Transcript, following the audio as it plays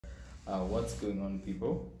What's going on,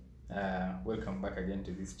 people? Welcome back again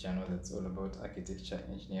to this channel that's all about architecture,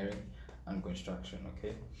 engineering and construction.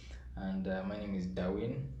 Okay, and my name is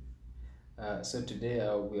DaWinmôi. So today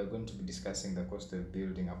we are going to be discussing the cost of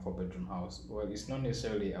building a 4-bedroom house. Well, it's not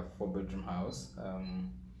necessarily a 4-bedroom house.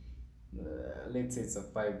 Let's say it's a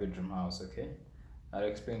 5-bedroom house. Okay, I'll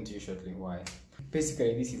explain to you shortly why.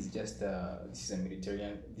 Basically, this is just this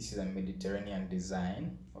is a Mediterranean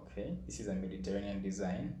design. Okay, this is a Mediterranean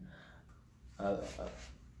design.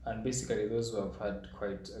 And basically, those who have had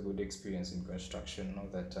quite a good experience in construction know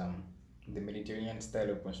that the Mediterranean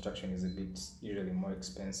style of construction is a bit usually more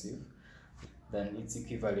expensive than its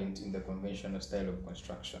equivalent in the conventional style of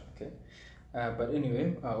construction. Okay, but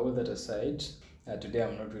anyway, all that aside, today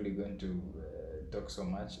I'm not really going to talk so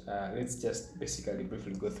much. Let's just basically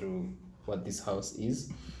briefly go through what this house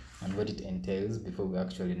is and what it entails before we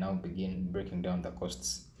actually now begin breaking down the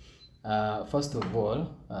costs. First of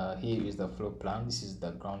all, here is the floor plan. This is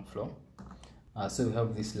the ground floor. So we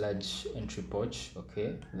have this large entry porch,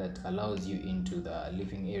 okay, that allows you into the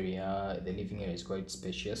living area. The living area is quite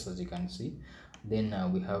spacious, as you can see. Then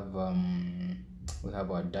we have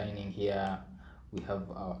our dining here. We have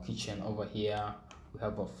our kitchen over here. We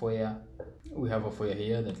have a foyer. We have a foyer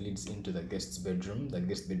here that leads into the guest's bedroom. The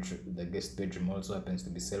guest bedroom also happens to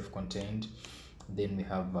be self-contained. Then we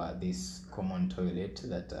have this common toilet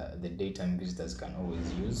that the daytime visitors can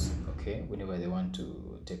always use, okay, whenever they want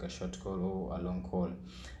to take a short call or a long call.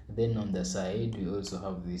 Then on the side we also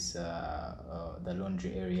have this the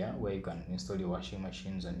laundry area where you can install your washing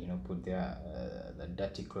machines and put there the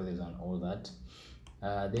dirty clothes and all that.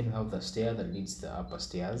 Then we have the stair that leads the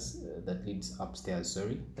upstairs, that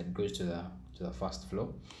goes to the first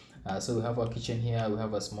floor. So we have our kitchen here. We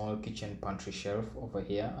have a small kitchen pantry shelf over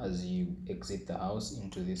here as you exit the house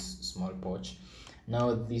into this small porch.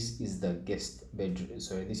 Now this is the guest bedroom,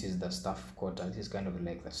 sorry, this is the staff quarter. This is kind of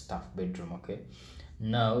like the staff bedroom. Okay,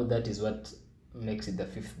 now that is what makes it the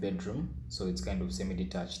 5th bedroom, so it's kind of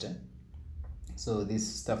semi-detached. So this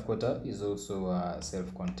staff quarter is also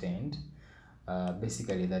self-contained.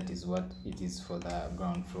 Basically that is what it is for the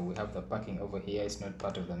ground floor. We have the parking over here. It's not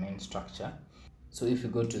part of the main structure. So if you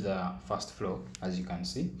go to the first floor, as you can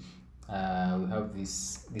see, we have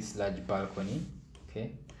this large balcony.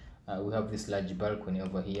 Okay, we have this large balcony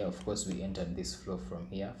over here. Of course, we entered this floor from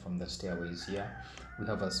here, from the stairways here. We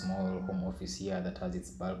have a small home office here that has its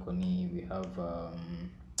balcony. We have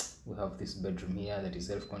this bedroom here that is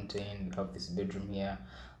self-contained. We have this bedroom here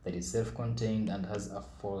that is self-contained and has a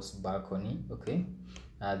false balcony. Okay,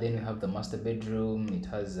 then we have the master bedroom. It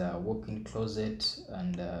has a walk-in closet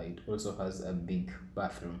and it also has a big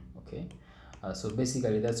bathroom. Okay, so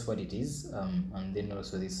basically that's what it is. And then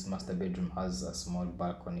also this master bedroom has a small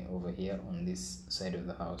balcony over here on this side of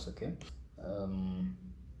the house. Okay,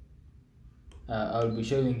 I'll be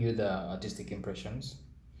showing you the artistic impressions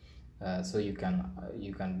so you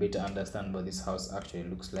can better understand what this house actually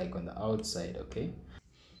looks like on the outside. Okay,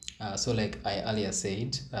 so like I earlier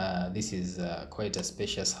said, this is quite a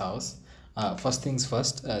spacious house. First things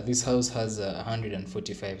first, this house has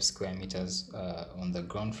 145 square meters on the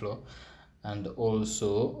ground floor, and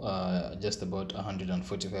also just about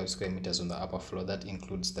 145 square meters on the upper floor. That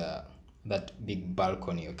includes that big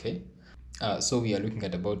balcony. Okay, so we are looking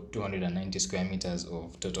at about 290 square meters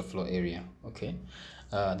of total floor area. Okay,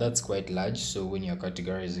 that's quite large. So when you're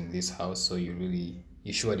categorizing this house, so you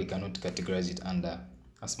surely cannot categorize it under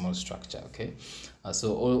a small structure. Okay,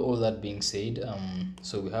 so all that being said,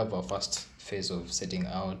 so we have our first phase of setting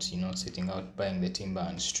out, buying the timber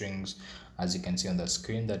and strings. As you can see on the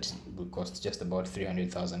screen, that will cost just about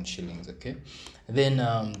 300,000 shillings. Okay, then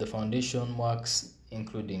the foundation works,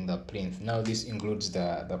 including the plinth. Now this includes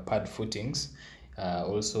the pad footings,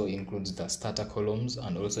 also includes the starter columns,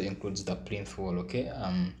 and also includes the plinth wall. Okay,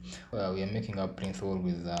 we are making our plinth wall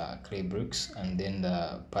with clay bricks, and then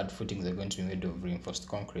the pad footings are going to be made of reinforced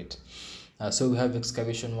concrete. So we have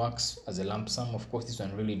excavation works as a lump sum. Of course, this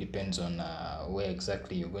one really depends on where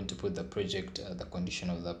exactly you're going to put the project, the condition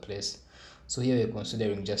of the place. So here we're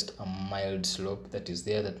considering just a mild slope that is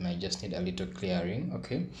there that might just need a little clearing.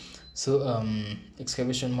 Okay, so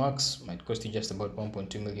excavation works might cost you just about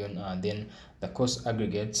 1.2 million. Then the cost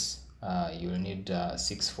aggregates, you'll need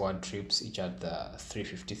 6 forward trips, each at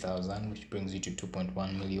 350,000, which brings you to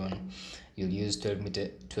 2.1 million. You'll use 12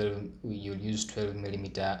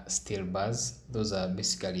 millimeter steel bars. Those are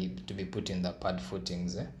basically to be put in the pad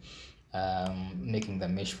footings. Making the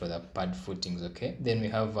mesh for the pad footings. Okay, then we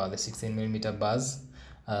have the 16 millimeter bars.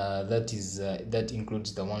 That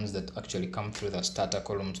includes the ones that actually come through the starter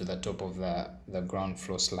column to the top of the ground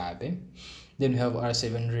floor slab. Then we have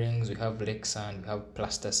R7 rings, we have lake sand, we have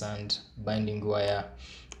plaster sand, binding wire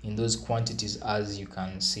in those quantities as you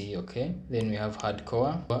can see. Okay, then we have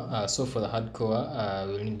hardcore. So for the hardcore,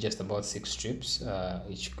 we'll need just about 6 strips,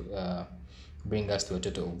 each bring us to a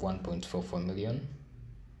total of 1.44 million.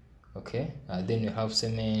 Okay, then we have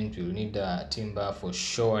cement. We'll need timber for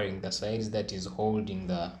shoring the sides, that is holding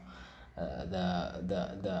the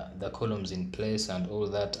columns in place and all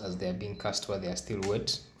that as they are being cast while they are still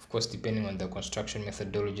wet, of course depending on the construction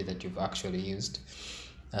methodology that you've actually used.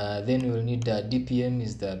 Then we'll need DPM,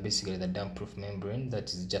 is basically the damp proof membrane,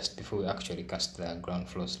 that is just before we actually cast the ground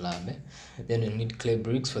floor slab. Then we'll need clay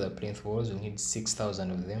bricks for the plinth walls. We'll need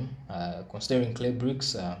 6,000 of them. Considering clay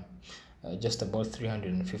bricks, just about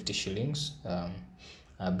 350 shillings.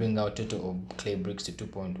 Bring our total of clay bricks to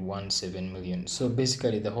 2.17 million. So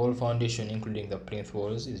basically the whole foundation including the plinth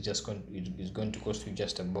walls is going to cost you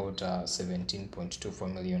just about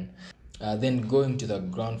 17.24 million. Then going to the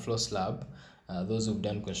ground floor slab, those who've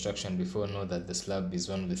done construction before know that the slab is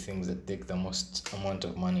one of the things that take the most amount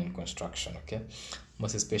of money in construction, okay,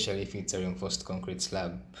 most especially if it's a reinforced concrete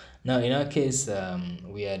slab. Now in our case,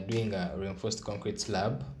 we are doing a reinforced concrete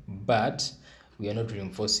slab, but we are not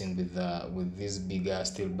reinforcing with these bigger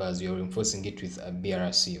steel bars. We are reinforcing it with a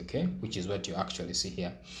BRC, okay, which is what you actually see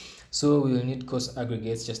here. So we will need coarse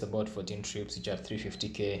aggregates, just about 14 strips, which are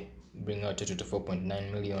 350k, bring our total to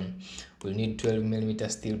 4.9 million. We'll need 12mm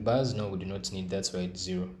steel bars. No, we do not need, that's why it's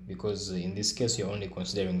 0, because in this case you're only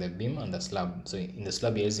considering the beam and the slab. So in the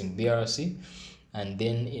slab you're using BRC, and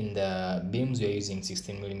then in the beams we're using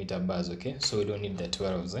 16mm bars, okay, so we don't need the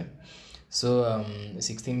 12s. So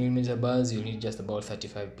 16mm bars, you need just about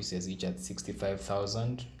 35 pieces each at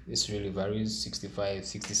 65,000. This really varies, 65,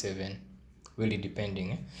 67, really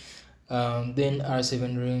depending. Then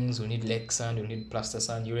R7 rings, we need lake sand, we need plaster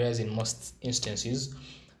sand. You realize in most instances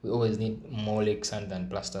we always need more lake sand than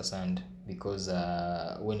plaster sand, because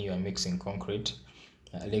when you are mixing concrete,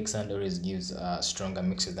 lake sand always gives stronger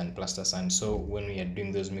mixes than plaster sand. So when we are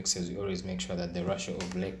doing those mixes, we always make sure that the ratio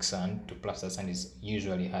of lake sand to plaster sand is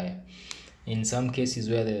usually higher. In some cases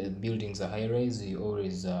where the buildings are high rise, we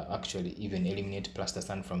always actually even eliminate plaster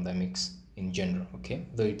sand from the mix in general, okay,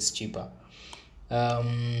 though it's cheaper.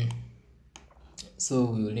 So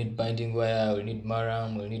we will need binding wire, we'll need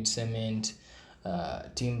maram, we'll need cement,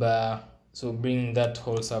 timber. So bring that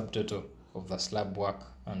whole subtotal of the slab work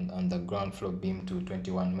and the ground floor beam to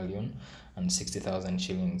 21 million and 60,000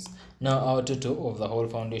 shillings. Now our total of the whole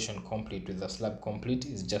foundation complete with the slab complete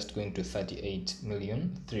is just going to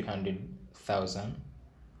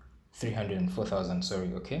 38,304,000,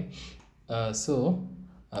 sorry, okay. So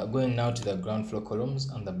going now to the ground floor columns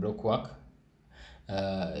and the block work,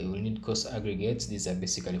 you will need coarse aggregates. These are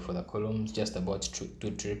basically for the columns, just about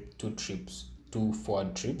two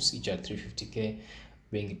forward trips, each at 350k,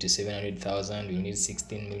 bring it to 700,000. You'll need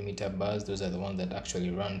 16mm bars. Those are the ones that actually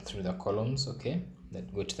run through the columns, okay,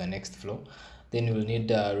 that go to the next floor. Then you'll need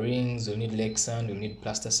rings, you'll need lake sand, you'll need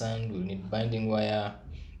plaster sand, we'll need binding wire.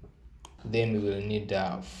 Then we will need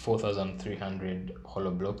 4,300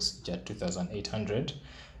 hollow blocks, which are 2,800,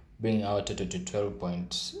 bring our total to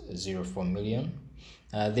 12.04 million.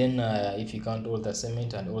 Then if you count all the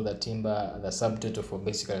cement and all the timber, the subtotal for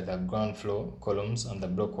basically the ground floor columns and the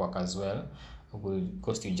block work as well will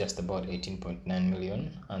cost you just about 18.9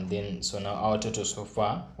 million. And then so now our total so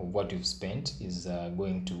far of what we've spent is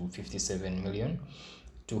going to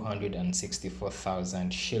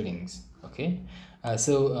 57,264,000 shillings, okay.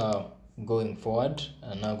 So going forward,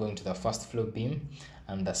 now going to the first floor beam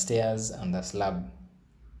and the stairs and the slab,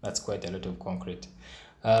 that's quite a lot of concrete.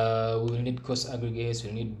 We will need coarse aggregates,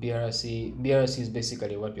 we'll need BRC. BRC is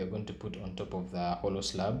basically what we are going to put on top of the hollow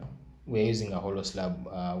slab. We're using a hollow slab.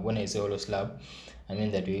 When I say hollow slab, I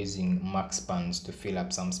mean that we're using max spans to fill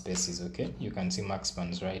up some spaces, okay. You can see max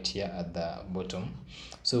spans right here at the bottom.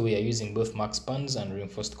 So we are using both max spans and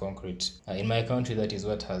reinforced concrete. In my country, that is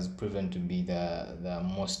what has proven to be the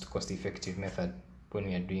most cost-effective method when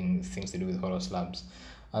we are doing things to do with hollow slabs.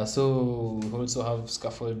 So we also have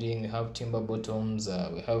scaffolding, we have timber bottoms,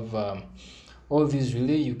 we have all these,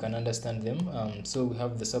 really you can understand them. So we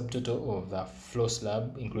have the subtotal of the floor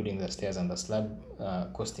slab, including the stairs and the slab,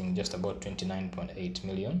 costing just about 29.8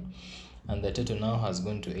 million, and the total now has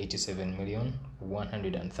gone to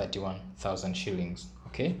 87,131,000 shillings,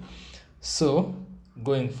 okay. So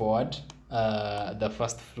going forward, the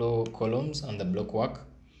first floor columns and the block work,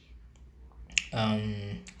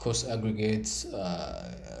 coarse aggregates,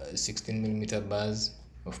 16mm bars,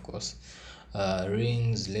 of course,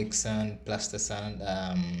 rings, lake sand, plaster sand.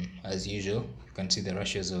 As usual, you can see the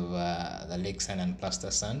ratios of the lake sand and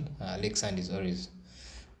plaster sand. Lake sand is always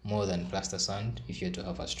more than plaster sand if you're to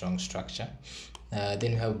have a strong structure.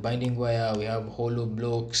 Then we have binding wire, we have hollow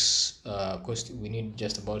blocks. Cost, we need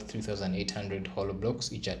just about 3,800 hollow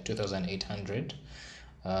blocks, each at 2,800.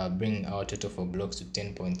 Bring our total for blocks to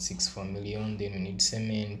 10.64 million. Then we need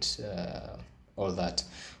cement, all that.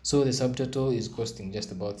 So the subtotal is costing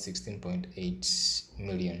just about 16.8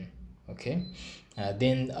 million. Okay.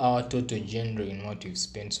 Then our total general in what we've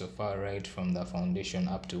spent so far, right from the foundation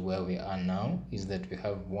up to where we are now, is that we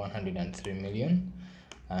have 103 million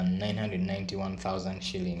and 991,000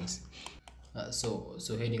 shillings. So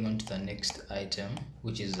heading on to the next item,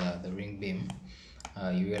 which is the ring beam.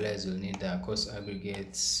 You realize we'll need course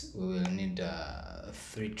aggregates. We will need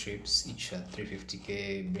 3 trips, each at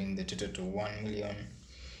 350k, bring the total to 1 million.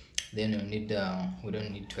 Then we'll need we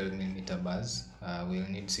don't need 12mm bars, we'll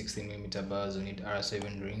need 16mm bars, we'll need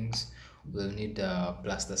R7 rings, we'll need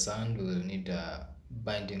plaster sand, we'll need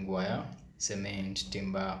binding wire, cement,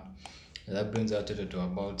 timber. That brings our total to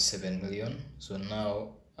about 7 million. So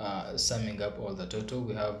now summing up all the total,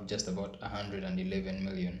 we have just about 111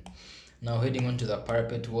 million. Now heading on to the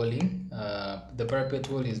parapet walling. The parapet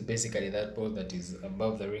wall is basically that wall that is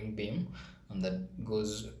above the ring beam and that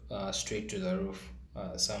goes straight to the roof.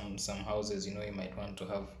 Some houses, you know, you might want to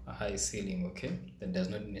have a high ceiling, okay, that does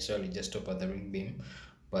not necessarily just stop at the ring beam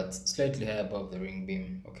but slightly high above the ring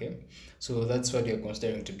beam. Okay, so that's what you're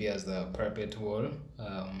considering to be as the parapet wall.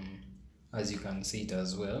 As you can see it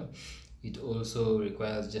as well, it also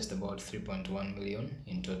requires just about 3.1 million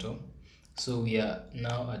in total. So we are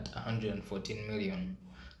now at 114 million.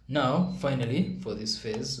 Now finally for this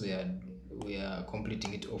phase we are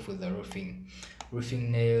completing it off with the roofing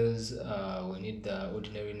nails. We need the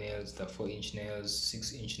ordinary nails, the 4-inch nails,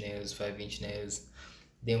 6-inch nails, 5-inch nails.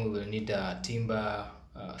 Then we will need timber,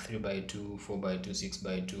 3x2, 4x2,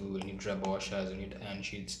 6x2. We need rubber washers, we need iron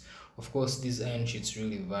sheets. Of course these iron sheets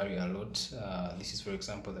really vary a lot. This is for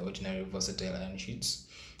example the ordinary versatile iron sheets.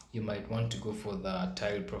 You might want to go for the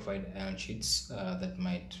tile profiled iron sheets that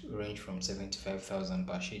might range from 75,000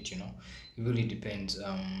 per sheet. You know, it really depends.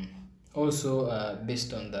 Also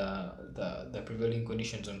based on the prevailing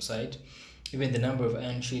conditions on site, even the number of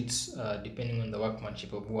iron sheets, depending on the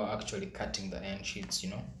workmanship of who are actually cutting the iron sheets, you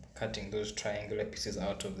know, cutting those triangular pieces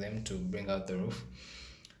out of them to bring out the roof,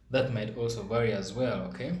 that might also vary as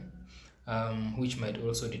well. Okay, which might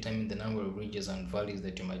also determine the number of ridges and valleys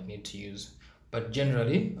that you might need to use. But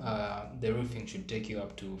generally the roofing should take you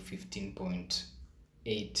up to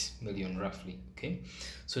 15.8 million roughly. Okay,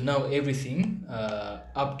 so now everything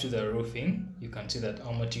up to the roofing, you can see that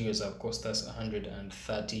our materials have cost us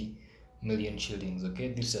 130 million shillings.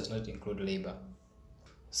 Okay, this does not include labor.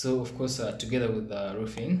 So of course together with the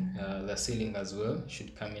roofing, the ceiling as well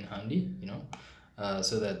should come in handy, you know,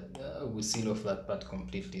 so that we seal off that part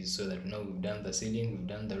completely, so that now we've done the ceiling, we've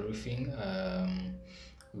done the roofing,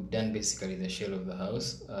 we've done basically the shell of the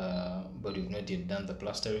house, but we've not yet done the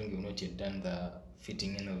plastering, we've not yet done the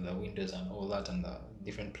fitting in of the windows and all that, and the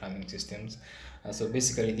different plumbing systems. So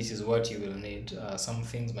basically this is what you will need. Some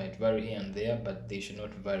things might vary here and there, but they should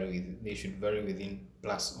not vary they should vary within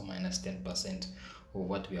plus or minus 10% of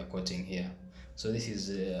what we are quoting here. So this is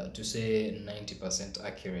to say 90%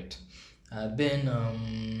 accurate. Then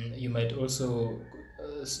you might also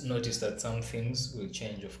notice that some things will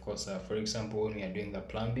change, of course. For example, when we are doing the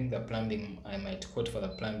plumbing, I might quote for the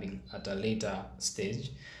plumbing at a later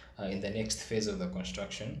stage, in the next phase of the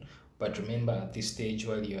construction. But remember, at this stage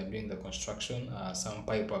while you are doing the construction, some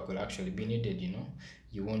pipe work will actually be needed. You know,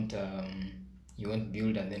 you won't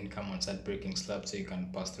build and then come and start breaking slabs so you can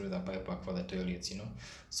pass through the pipe work for the toilets, you know.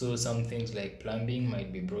 So some things like plumbing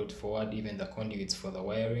might be brought forward. Even the conduits for the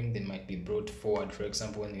wiring, they might be brought forward. For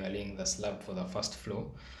example, when you are laying the slab for the first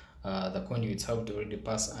floor, the conduits have to already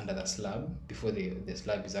pass under the slab before the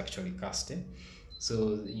slab is actually cast.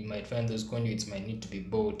 So you might find those conduits might need to be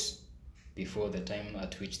bought before the time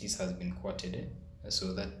at which this has been quoted.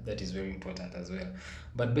 So that is very important as well.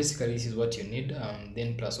 But basically this is what you need.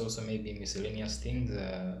 Then plus also maybe miscellaneous things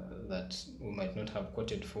that we might not have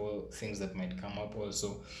quoted for, things that might come up.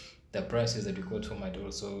 Also the prices that we quote for might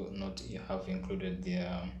also not have included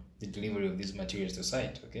the delivery of these materials to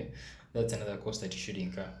site. Okay, that's another cost that you should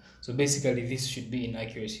incur. So basically this should be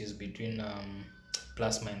inaccuracies between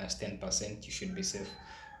plus minus 10%. You should be safe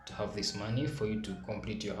to have this money for you to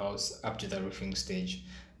complete your house up to the roofing stage.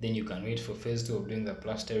 Then you can wait for phase 2 of doing the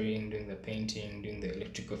plastering, doing the painting, doing the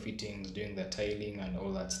electrical fittings, doing the tiling and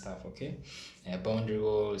all that stuff. Okay, boundary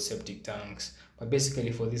walls, septic tanks. But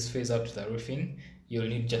basically for this phase up to the roofing, you'll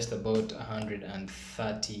need just about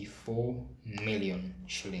 134 million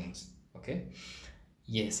shillings. Okay,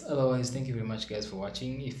 Yes, otherwise, thank you very much, guys, for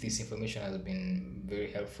watching. If this information has been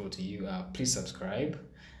very helpful to you, please subscribe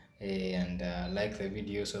and like the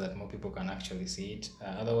video so that more people can actually see it.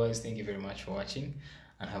 Otherwise, thank you very much for watching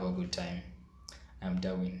and have a good time. I'm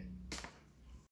Darwin.